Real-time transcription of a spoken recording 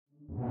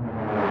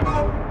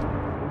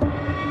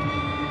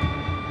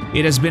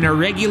It has been a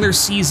regular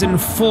season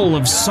full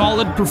of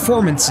solid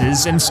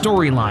performances and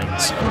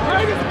storylines.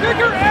 Greatest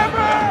kicker ever!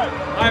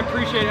 I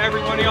appreciate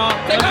everybody on.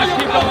 Let's just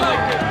keep going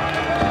like this.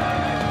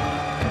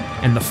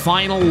 And the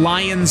final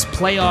Lions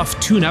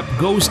playoff tune-up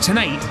goes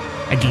tonight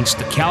against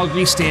the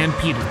Calgary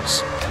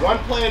Stampeders. One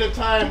play at a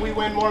time, we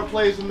win more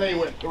plays than they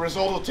win. The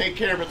result will take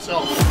care of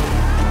itself.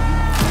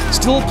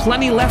 Still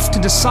plenty left to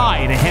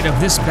decide ahead of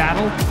this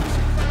battle.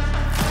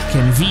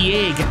 Can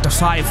VA get to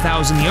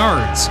 5,000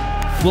 yards?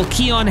 Will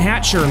Keon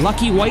Hatcher,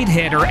 Lucky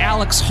Whitehead, or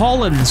Alex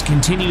Hollins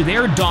continue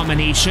their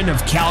domination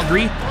of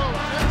Calgary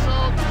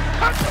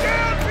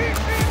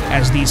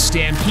as these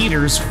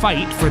Stampeders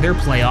fight for their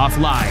playoff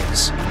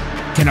lives?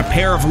 Can a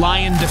pair of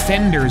Lion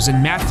defenders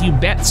in Matthew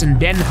Betts and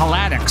Ben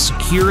Hladek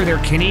secure their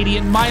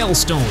Canadian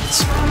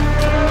milestones?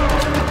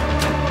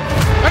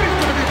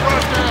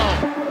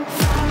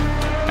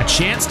 A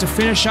chance to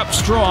finish up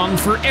strong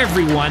for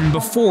everyone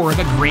before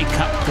the Grey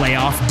Cup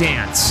playoff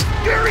dance.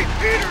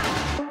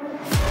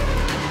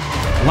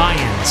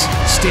 Lions,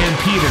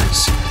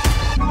 Stampeders,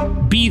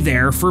 be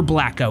there for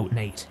Blackout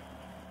Night.